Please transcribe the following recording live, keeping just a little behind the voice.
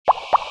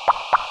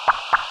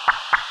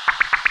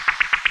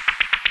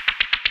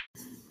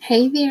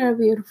Hey there,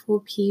 beautiful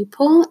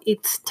people.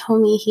 It's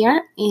Tommy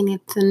here, and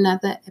it's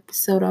another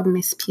episode of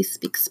Miss P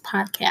Speaks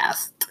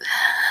podcast.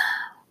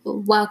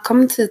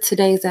 Welcome to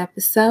today's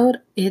episode.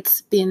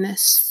 It's been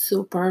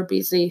super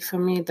busy for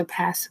me the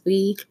past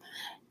week,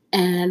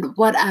 and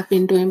what I've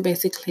been doing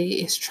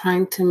basically is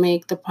trying to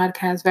make the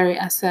podcast very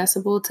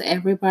accessible to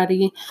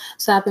everybody.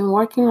 So I've been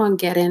working on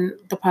getting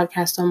the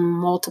podcast on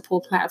multiple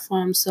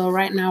platforms. So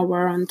right now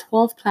we're on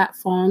 12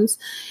 platforms,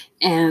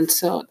 and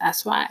so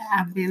that's why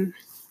I've been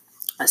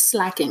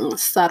slacking,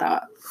 sort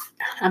of.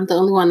 I'm the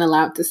only one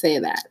allowed to say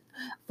that.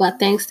 But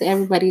thanks to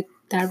everybody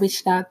that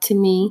reached out to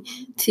me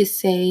to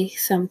say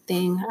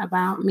something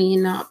about me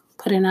not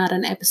putting out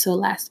an episode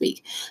last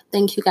week.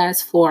 Thank you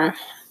guys for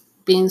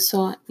being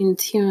so in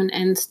tune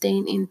and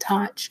staying in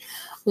touch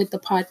with the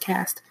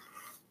podcast.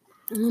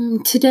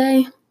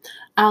 Today,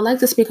 I'd like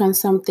to speak on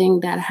something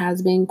that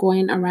has been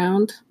going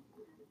around: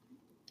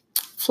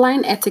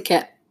 flying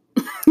etiquette.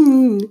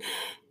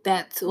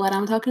 That's what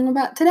I'm talking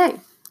about today.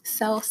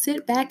 So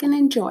sit back and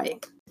enjoy.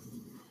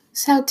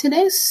 So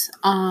today's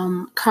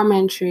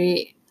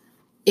commentary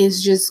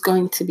is just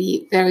going to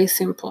be very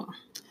simple.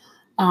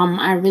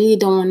 I really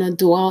don't want to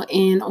dwell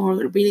in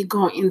or really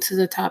go into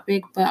the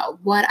topic,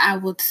 but what I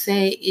would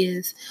say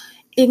is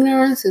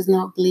ignorance is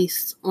not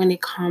bliss when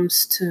it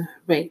comes to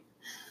rape.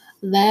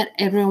 Let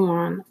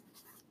everyone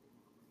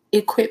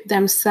equip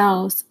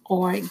themselves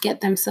or get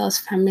themselves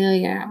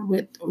familiar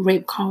with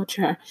rape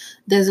culture.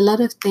 There's a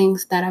lot of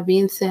things that are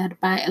being said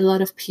by a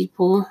lot of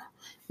people,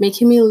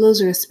 making me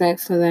lose respect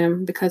for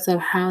them because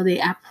of how they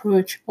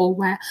approach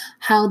or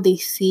how they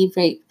see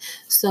rape.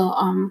 So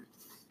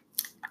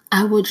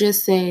I would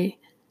just say,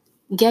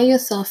 get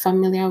yourself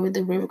familiar with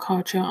the rape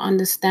culture,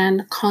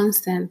 understand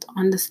consent,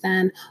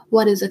 understand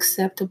what is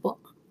acceptable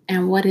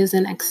and what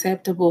isn't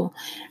acceptable,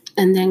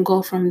 and then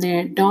go from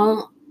there.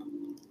 Don't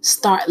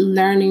start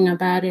learning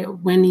about it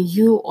when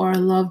you or a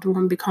loved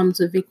one becomes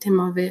a victim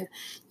of it.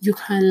 You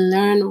can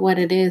learn what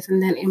it is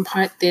and then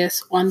impart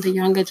this on the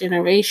younger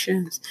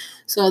generations,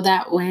 so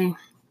that way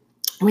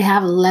we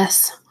have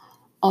less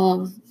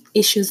of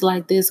issues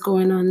like this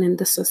going on in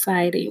the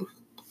society.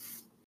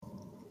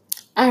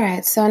 All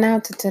right, so now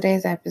to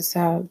today's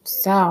episode.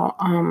 So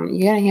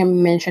you're gonna hear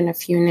me mention a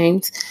few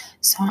names,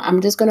 so I'm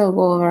just gonna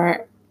go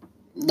over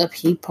the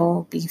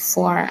people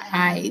before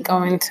I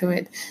go into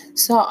it.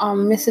 So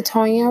Mr.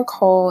 Tonya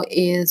Cole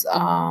is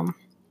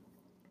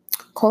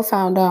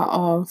co-founder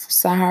of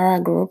Sahara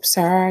Group.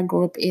 Sahara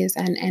Group is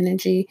an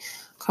energy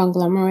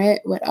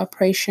conglomerate with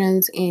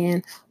operations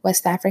in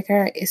West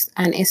Africa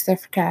and East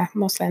Africa,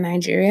 mostly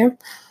Nigeria.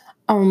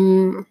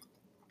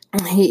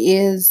 He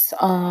is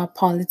a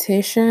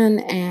politician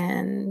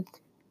and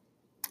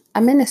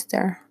a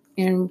minister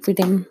in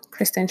Redeemed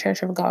Christian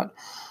Church of God.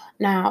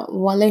 Now,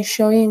 Wale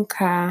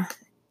Soyinka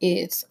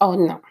is,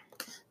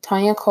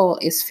 Tonya Cole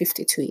is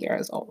 52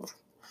 years old.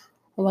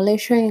 Wale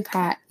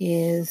Soyinka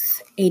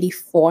is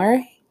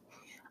 84.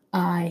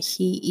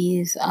 He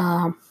is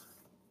a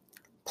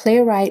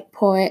playwright,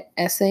 poet,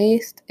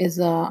 essayist, is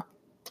a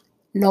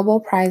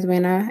Nobel Prize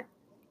winner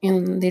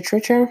in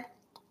literature,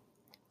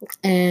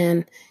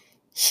 and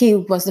he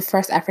was the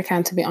first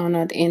African to be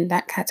honored in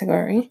that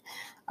category.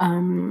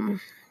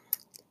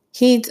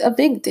 He's a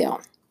big deal.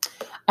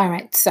 All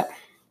right, so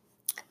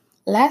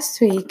last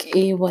week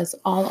it was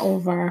all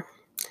over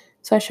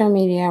social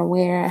media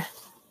where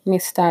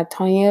Mr.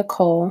 Tonya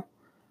Cole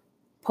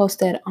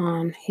posted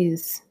on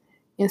his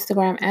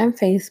Instagram and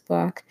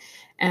Facebook,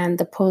 and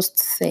the post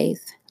says,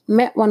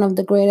 "Met one of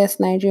the greatest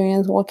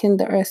Nigerians walking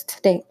the earth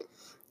today.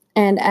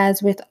 And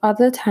as with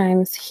other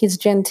times, he's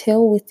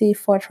genteel, witty,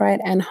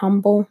 forthright, and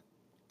humble.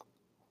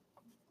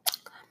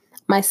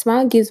 My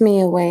smile gives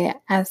me away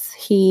as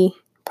he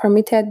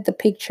permitted the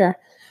picture,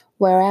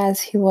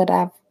 whereas he would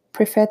have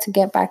preferred to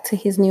get back to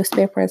his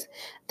newspapers.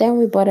 Then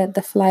we boarded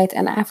the flight,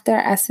 and after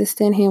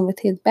assisting him with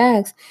his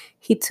bags,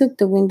 he took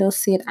the window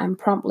seat and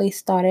promptly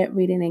started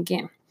reading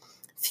again.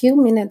 Few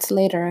minutes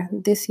later,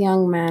 this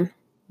young man,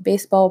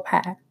 baseball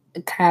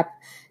cap,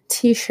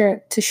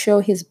 t-shirt to show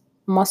his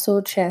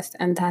muscled chest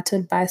and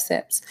tattooed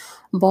biceps,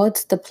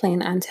 boards the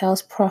plane and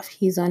tells Prof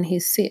he's on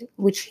his seat,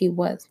 which he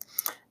was.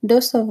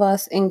 Those of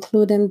us,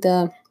 including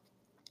the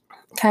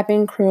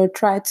cabin crew,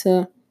 tried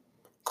to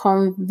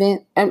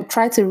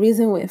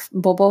reason with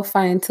Bobo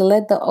Fine to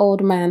let the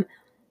old man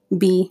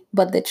be,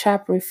 but the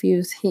chap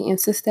refused. He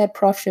insisted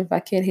Prof should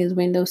vacate his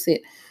window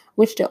seat,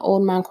 which the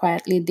old man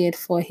quietly did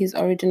for his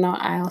original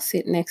aisle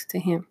seat next to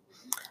him.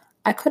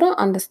 I couldn't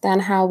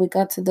understand how we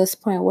got to this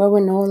point where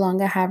we no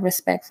longer have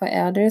respect for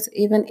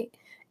even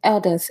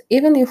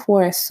if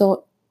we're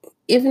so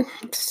even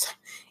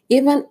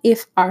even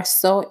if are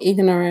so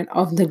ignorant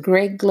of the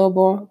great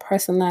global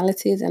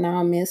personalities in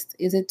our midst.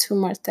 Is it too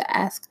much to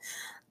ask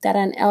that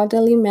an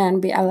elderly man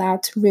be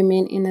allowed to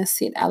remain in a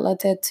seat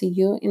allotted to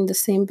you in the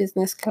same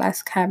business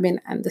class cabin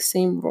and the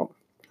same room?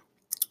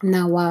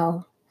 Now,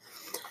 wow.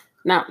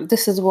 Now,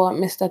 this is what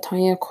Mr.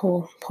 Tonya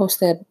Cole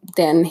posted.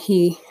 Then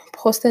he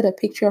posted a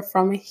picture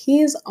from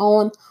his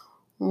own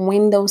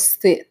window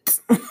seat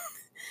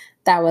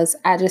that was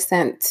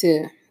adjacent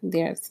to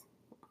there's,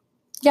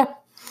 yeah,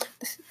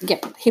 yeah,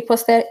 he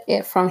posted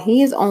it from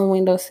his own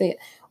window seat,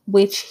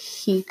 which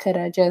he could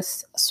have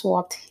just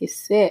swapped his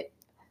seat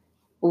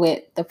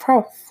with the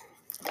prof,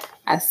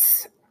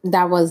 as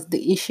that was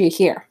the issue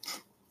here.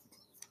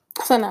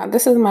 So now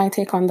this is my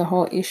take on the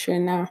whole issue.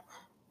 Now,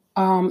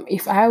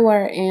 if I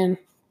were in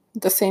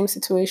the same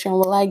situation,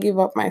 will I give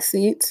up my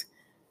seat?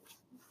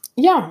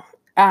 Yeah,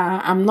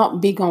 I'm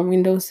not big on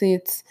window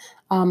seats.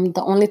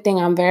 The only thing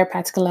I'm very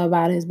particular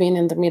about is being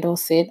in the middle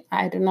seat.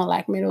 I do not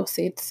like middle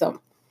seats,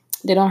 so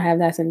they don't have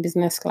that in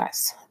business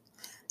class.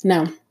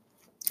 Now,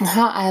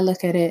 how I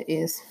look at it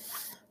is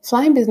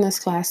flying business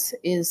class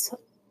is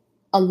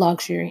a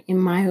luxury, in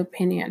my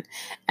opinion.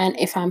 And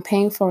if I'm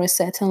paying for a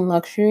certain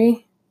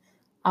luxury,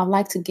 I'd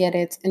like to get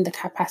it in the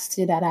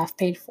capacity that I've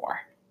paid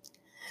for.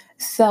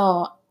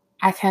 So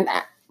I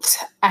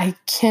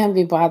can't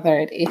be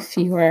bothered if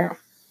you're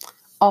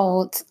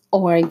old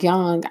or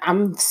young.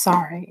 I'm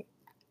sorry.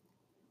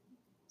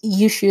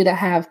 You should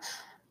have,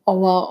 oh,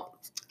 well,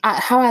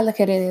 how I look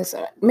at it is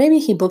maybe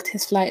he booked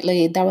his flight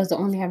late. That was the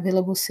only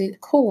available seat.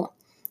 Cool.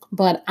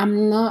 But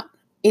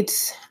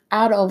it's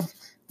out of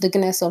the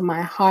goodness of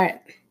my heart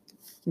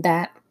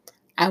that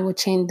I would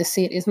change the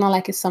seat. It's not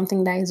like it's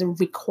something that is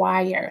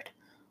required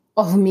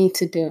of me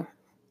to do.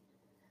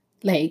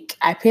 Like,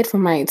 I paid for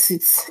my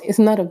seats. It's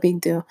not a big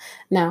deal.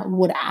 Now,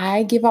 would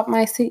I give up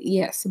my seat?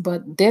 Yes,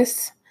 but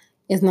this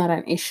is not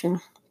an issue.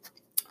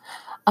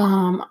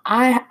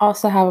 I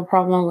also have a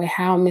problem with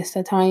how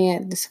Mr. Tanya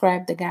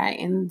described the guy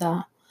in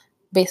the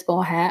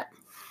baseball hat.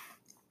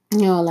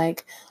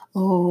 Like,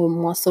 oh,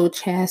 muscle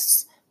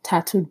chest,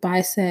 tattooed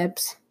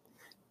biceps.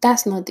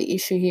 That's not the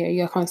issue here.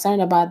 You're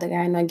concerned about the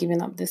guy not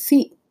giving up the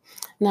seat.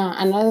 Now,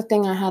 another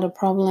thing I had a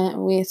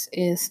problem with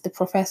is the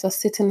professor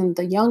sitting in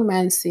the young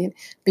man's seat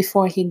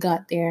before he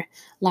got there.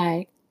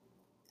 Like,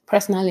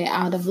 personally,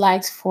 I would have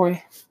liked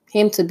for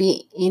him to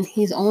be in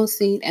his own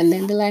seat and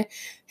then be like,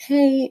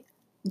 hey,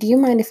 do you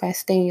mind if I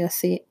stay in your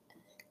seat?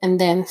 And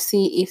then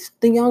see if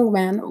the young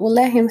man will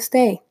let him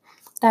stay.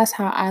 That's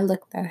how I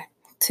looked at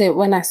it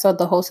when I saw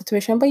the whole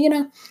situation. But,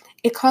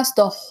 it caused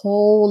a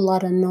whole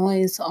lot of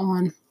noise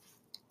on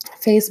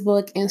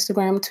Facebook,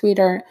 Instagram,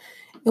 Twitter.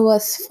 It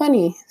was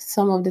funny,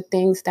 some of the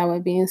things that were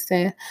being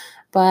said.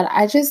 But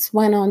I just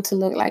went on to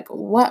look like,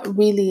 what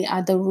really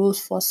are the rules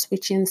for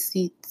switching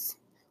seats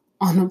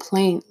on a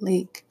plane?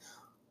 Like,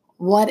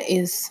 what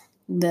is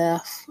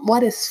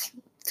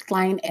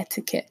flying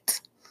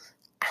etiquette?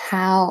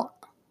 How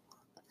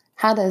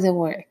does it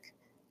work?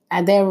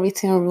 Are there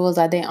written rules?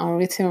 Are there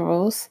unwritten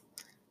rules?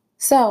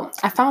 So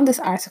I found this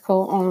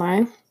article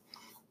online.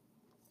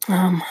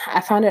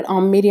 I found it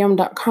on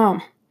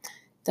medium.com.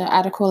 The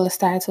article is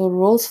titled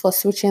Rules for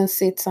Switching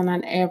Seats on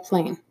an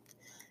Airplane.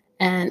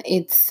 And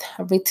it's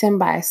written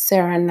by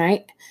Sarah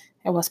Knight.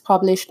 It was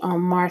published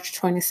on March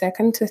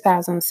 22nd,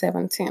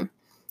 2017.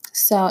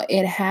 So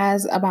it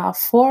has about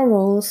 4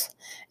 rules,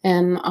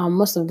 and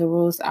most of the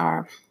rules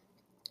are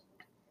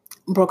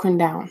broken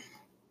down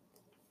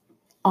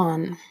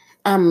into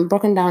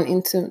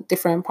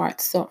different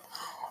parts. So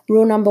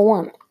rule number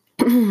 1,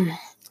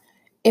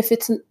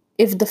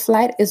 if the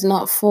flight is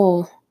not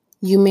full,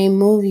 you may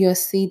move your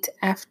seat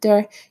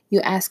after you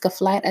ask a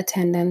flight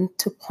attendant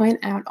to point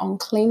out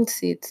unclaimed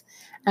seats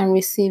and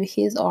receive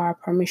his or her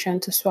permission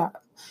to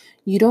swap.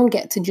 You don't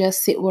get to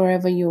just sit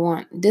wherever you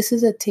want. This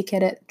is a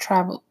ticketed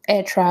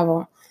air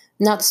travel,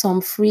 not some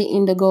free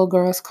Indigo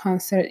Girls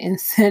concert in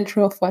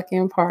Central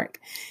fucking Park.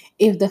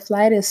 If the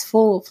flight is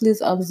full,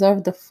 please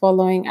observe the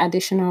following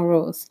additional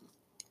rules.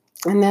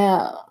 And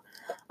now,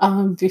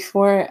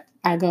 before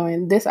I go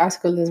in, this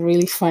article is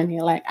really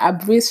funny. Like, I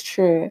breezed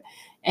through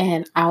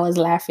and I was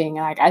laughing.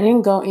 Like, I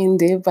didn't go in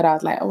deep, but I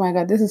was like, oh my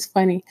God, this is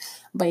funny.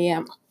 But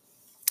yeah,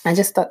 I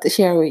just thought to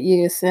share with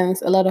you,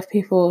 since a lot of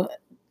people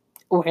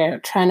were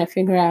trying to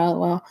figure out,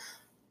 well,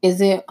 is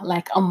it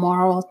like a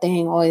moral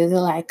thing or is it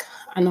like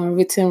an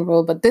unwritten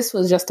rule? But this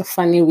was just a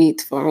funny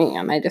read for me,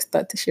 and I just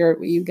thought to share it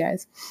with you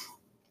guys.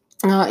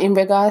 In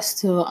regards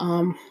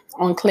to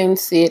unclaimed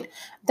seat,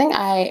 I think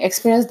I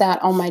experienced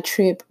that on my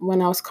trip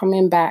when I was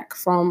coming back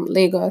from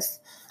Lagos.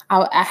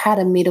 I had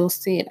a middle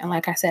seat, and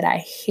like I said, I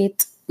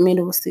hate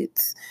middle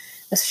seats,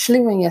 especially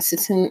when you're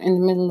sitting in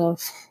the middle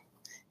of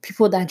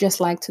people that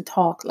just like to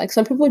talk. Like,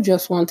 some people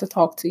just want to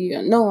talk to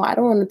you. No, I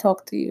don't want to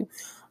talk to you.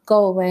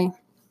 Go away.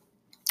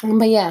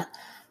 But yeah,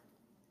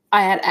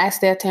 I had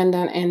asked the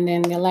attendant, and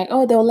then they're like,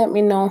 oh, they'll let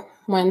me know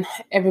when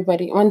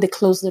they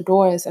close the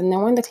doors. And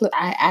then when they close,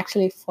 I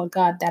actually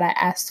forgot that I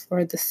asked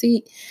for the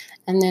seat.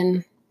 And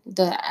then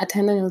the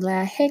attendant was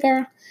like, hey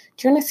girl,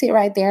 do you want to sit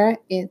right there?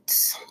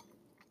 It's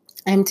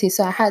empty.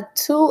 So I had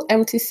 2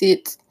 empty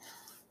seats.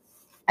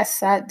 I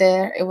sat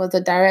there. It was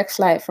a direct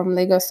flight from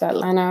Lagos to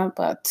Atlanta,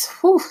 but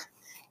it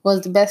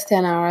was the best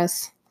 10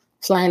 hours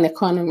flying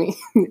economy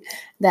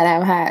that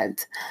I've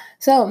had.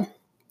 So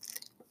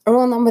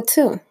rule number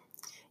 2.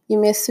 You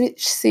may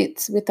switch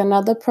seats with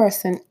another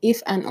person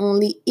if and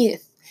only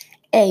if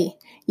A,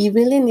 you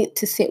really need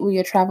to sit with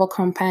your travel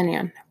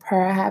companion,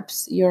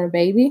 perhaps your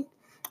baby,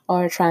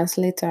 or a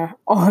translator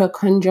or a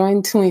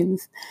conjoined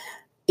twins.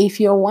 If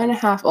you're one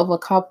half of a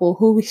couple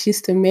who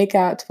wishes to make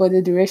out for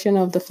the duration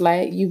of the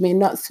flight, you may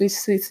not switch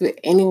seats with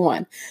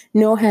anyone.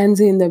 No hands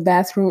in the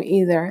bathroom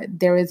either.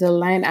 There is a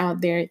line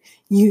out there,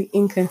 you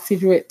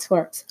inconsiderate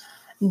twerps.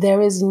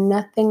 There is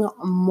nothing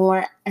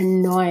more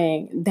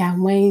annoying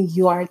than when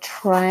you are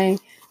trying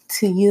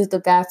to use the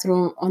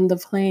bathroom on the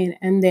plane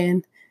and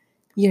then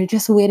you're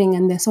just waiting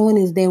and then someone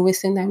is there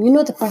wasting time. You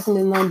know the person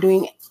is not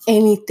doing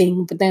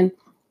anything, but then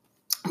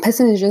the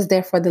person is just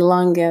there for the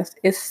longest.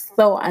 It's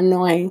so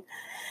annoying.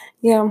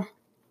 Yeah.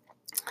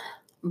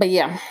 But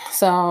yeah,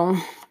 so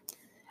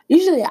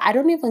usually I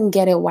don't even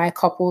get it why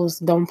couples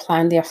don't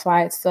plan their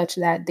flights such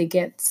that they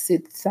get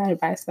sit side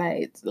by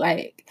side.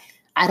 Like,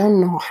 I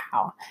don't know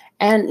how.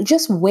 And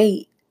just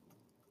wait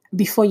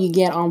before you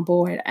get on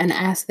board and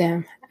ask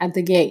them at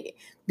the gate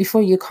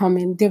before you come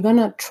in. They're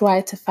gonna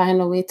try to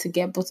find a way to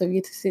get both of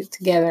you to sit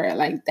together.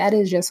 Like, that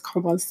is just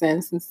common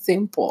sense and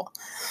simple.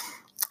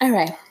 All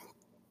right.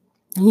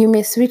 You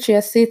may switch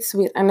your seats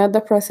with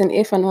another person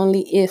if and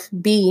only if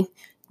B,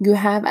 you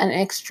have an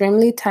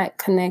extremely tight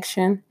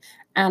connection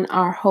and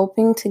are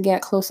hoping to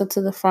get closer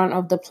to the front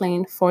of the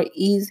plane for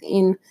ease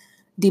in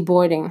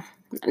deboarding.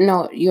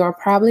 No, you are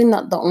probably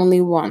not the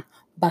only one,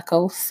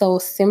 bucko, so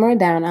simmer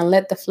down and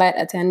let the flight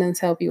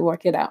attendants help you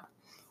work it out.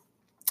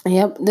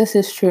 Yep, this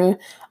is true.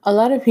 A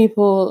lot of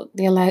people,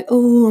 they're like,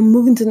 oh, I'm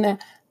moving to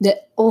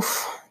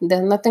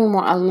there's nothing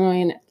more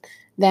annoying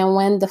than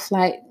when the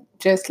flight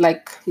just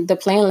like the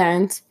plane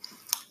lands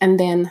and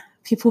then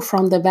people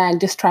from the back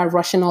just try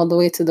rushing all the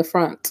way to the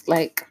front.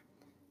 Like,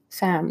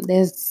 fam,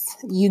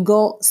 you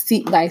go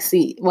seat by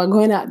seat. We're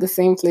going out the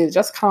same place.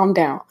 Just calm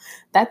down.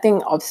 That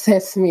thing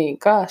upsets me.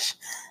 Gosh.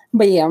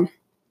 But yeah.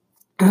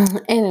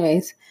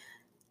 Anyways,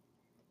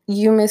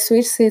 you may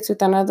switch seats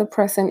with another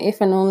person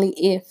if and only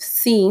if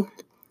C,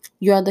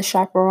 you are the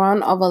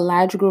chaperone of a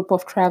large group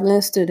of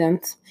traveling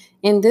students.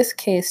 In this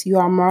case, you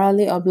are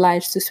morally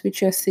obliged to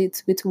switch your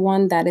seats with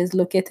one that is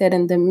located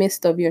in the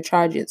midst of your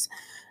charges.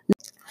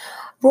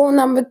 Rule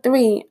number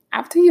 3,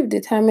 after you've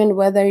determined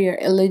whether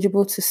you're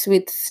eligible to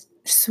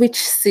switch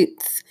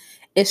seats,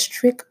 a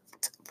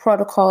strict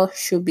protocol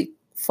should be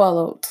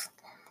followed.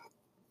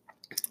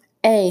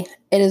 A,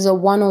 it is a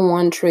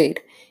one-on-one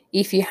trade.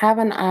 If you have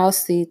an aisle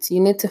seat, you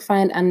need to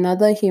find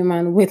another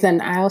human with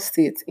an aisle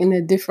seat in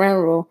a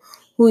different row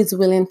who is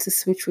willing to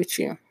switch with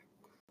you.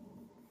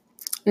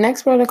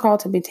 Next protocol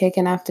to be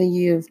taken after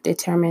you've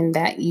determined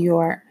that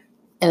you're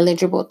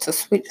eligible to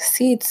switch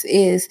seats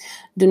is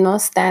do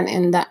not stand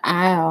in the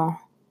aisle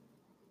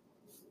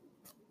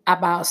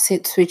about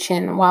seat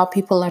switching while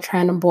people are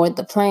trying to board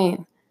the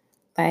plane.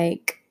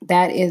 Like,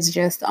 that is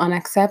just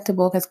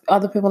unacceptable because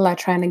other people are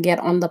trying to get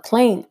on the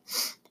plane.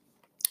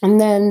 And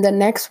then the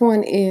next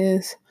one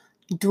is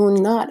do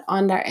not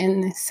under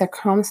any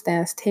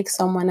circumstance take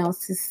someone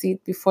else's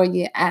seat before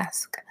you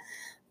ask.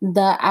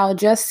 The I'll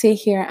just sit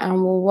here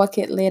and we'll work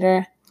it out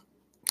later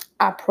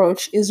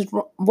approach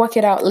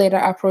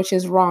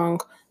is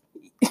wrong.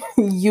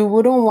 You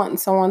wouldn't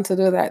want someone to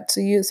do that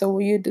to you, so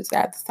will you do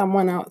that to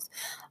someone else?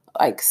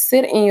 Like,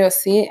 sit in your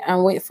seat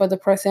and wait for the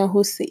person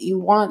whose seat you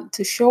want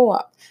to show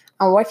up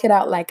and work it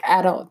out like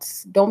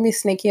adults. Don't be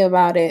sneaky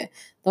about it.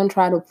 Don't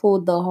try to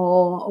pull the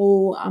whole,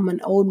 oh, I'm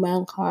an old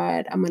man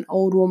card, I'm an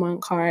old woman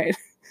card,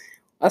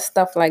 or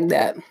stuff like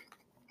that.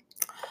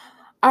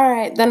 All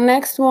right, the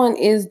next one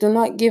is do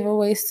not give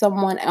away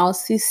someone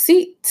else's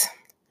seat.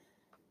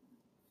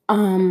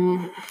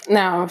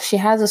 Now she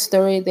has a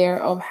story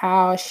there of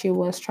how she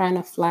was trying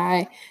to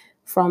fly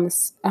from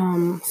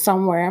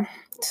somewhere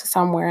to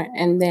somewhere,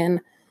 and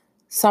then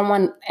some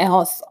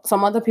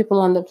other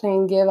people on the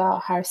plane gave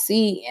out her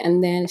seat,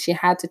 and then she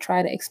had to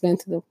try to explain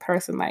to the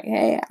person, like,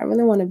 hey, I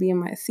really want to be in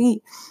my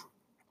seat.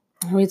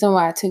 The reason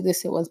why I took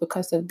this seat was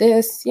because of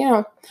this.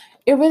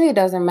 It really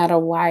doesn't matter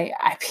why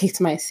I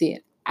picked my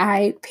seat.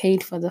 I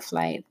paid for the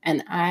flight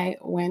and I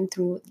went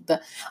through a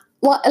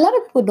lot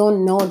of people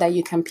don't know that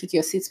you can pick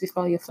your seats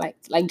before your flight.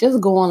 Like,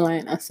 just go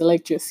online and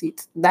select your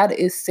seats. That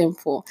is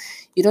simple.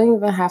 You don't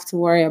even have to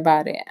worry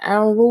about it.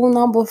 And rule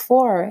number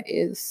 4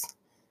 is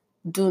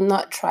do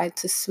not try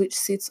to switch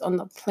seats on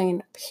the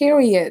plane,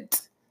 period.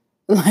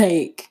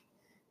 Like,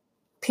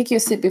 pick your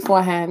seat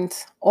beforehand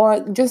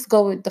or just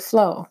go with the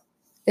flow.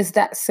 It's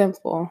that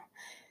simple.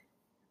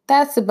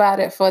 That's about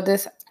it for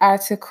this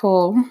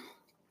article.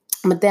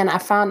 But then I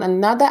found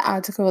another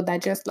article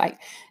that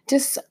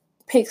just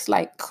picks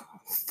like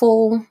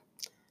full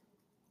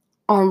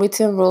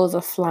unwritten rules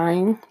of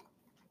flying.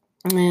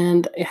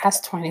 And it has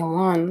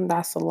 21.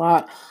 That's a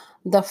lot.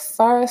 The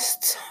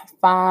first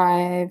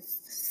 5,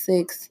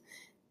 6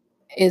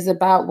 is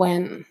about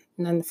when,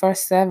 and then the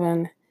first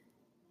 7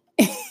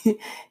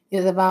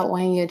 is about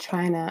when you're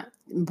trying to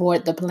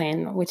board the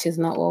plane, which is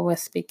not what we're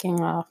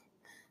speaking of.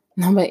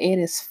 Number 8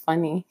 is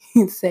funny.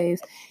 It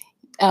says,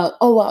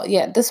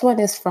 this one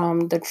is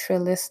from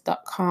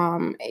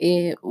thethrillist.com.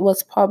 It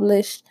was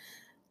published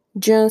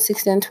June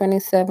 16,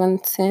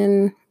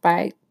 2017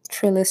 by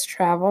Thrillist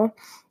Travel.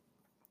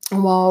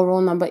 Well,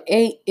 rule number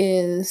 8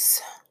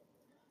 is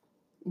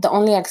the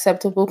only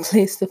acceptable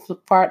place to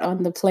part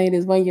on the plane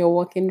is when you're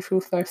walking through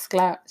first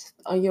class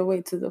on your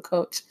way to the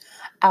coach.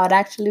 I would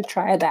actually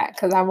try that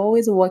because I'm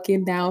always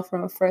walking down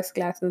from first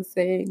class and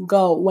saying,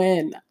 go,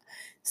 when?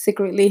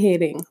 Secretly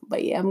hating.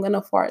 But yeah, I'm going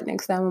to fart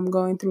next time I'm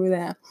going through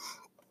that.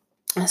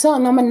 So,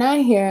 number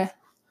 9 here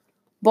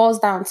boils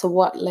down to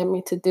what led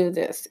me to do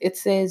this. It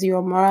says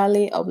you're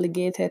morally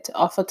obligated to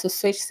offer to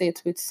switch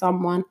seats with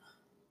someone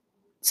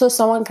so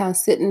someone can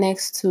sit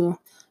next to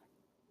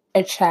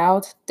a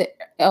child,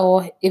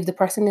 or if the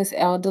person is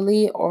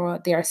elderly or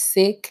they're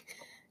sick.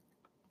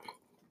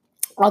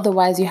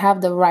 Otherwise, you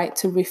have the right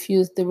to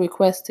refuse the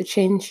request to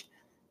change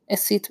a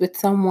seat with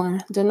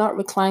someone. Do not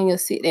recline your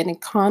seat in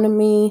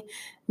economy.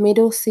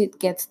 Middle seat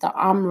gets the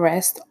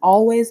armrest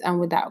always and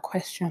without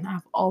question.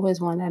 I've always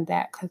wanted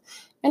that because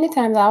many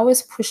times I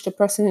always push the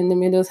person in the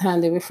middle's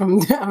hand away from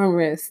the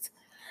armrest.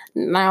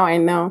 Now I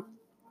know.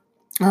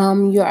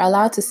 You're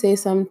allowed to say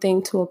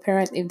something to a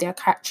parent if their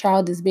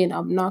child is being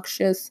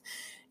obnoxious.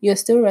 You're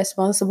still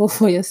responsible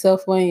for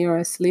yourself when you're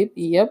asleep.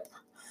 Yep.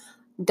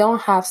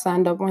 Don't have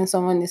stand up when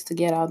someone needs to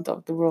get out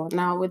of the road.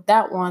 Now, with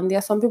that one, there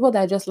are some people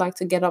that just like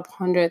to get up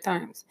 100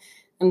 times.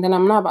 And then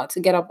I'm not about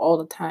to get up all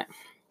the time.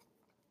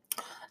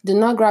 Do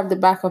not grab the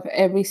back of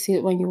every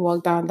seat when you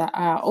walk down the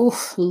aisle.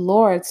 Oh,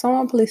 Lord,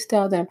 someone please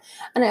tell them.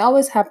 And it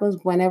always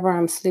happens whenever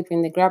I'm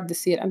sleeping. They grab the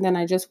seat and then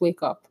I just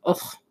wake up. Ugh.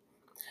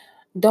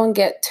 Don't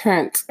get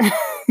turned.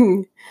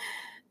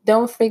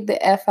 Don't freak the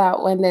F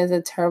out when there's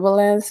a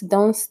turbulence.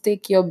 Don't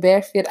stick your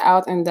bare feet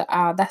out in the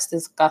aisle. That's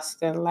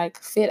disgusting.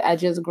 Like, feet are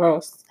just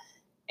gross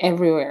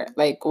everywhere.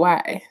 Like,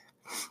 why?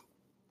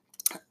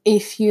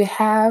 If you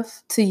have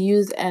to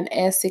use an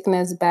air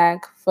sickness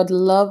bag, for the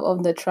love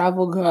of the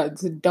travel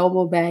gods,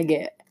 double bag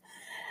it.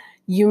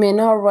 You may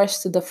not rush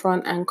to the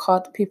front and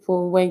cut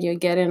people when you're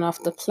getting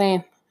off the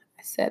plane.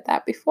 I said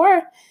that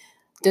before.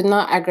 Do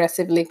not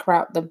aggressively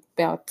crowd the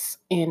belts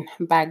in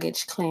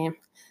baggage claim.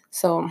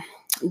 So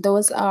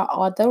those are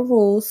all the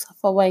rules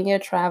for when you're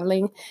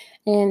traveling,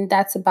 and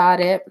that's about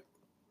it.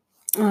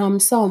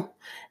 So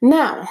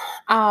now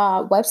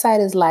our website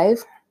is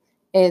live.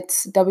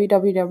 It's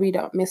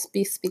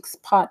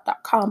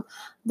www.missbspeakspod.com.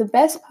 The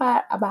best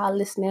part about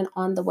listening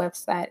on the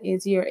website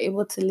is you're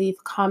able to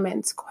leave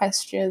comments,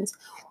 questions,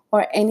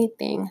 or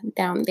anything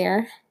down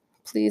there.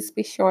 Please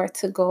be sure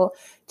to go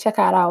check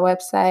out our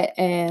website,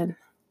 and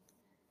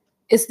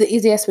it's the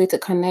easiest way to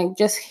connect.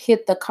 Just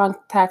hit the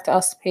contact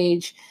us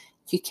page.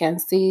 You can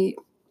see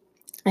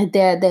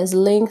there's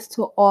links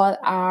to all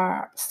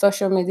our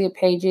social media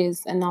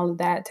pages and all of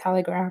that: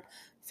 Telegram,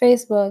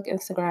 Facebook,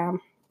 Instagram,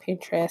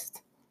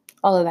 Pinterest,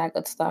 all of that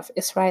good stuff.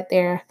 It's right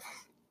there.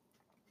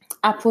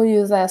 Apple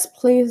users,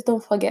 please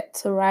don't forget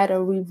to write a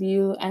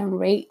review and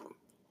rate.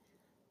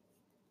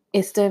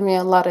 It's doing me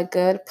a lot of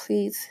good.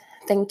 Please.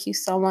 Thank you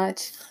so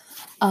much.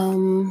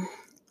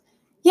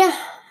 Yeah,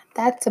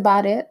 that's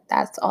about it.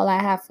 That's all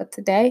I have for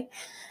today.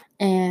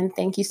 And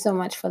thank you so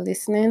much for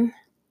listening.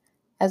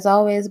 As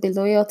always, be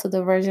loyal to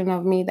the version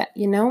of me that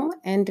you know,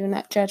 and do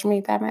not judge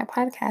me by my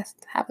podcast.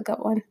 Have a good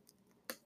one.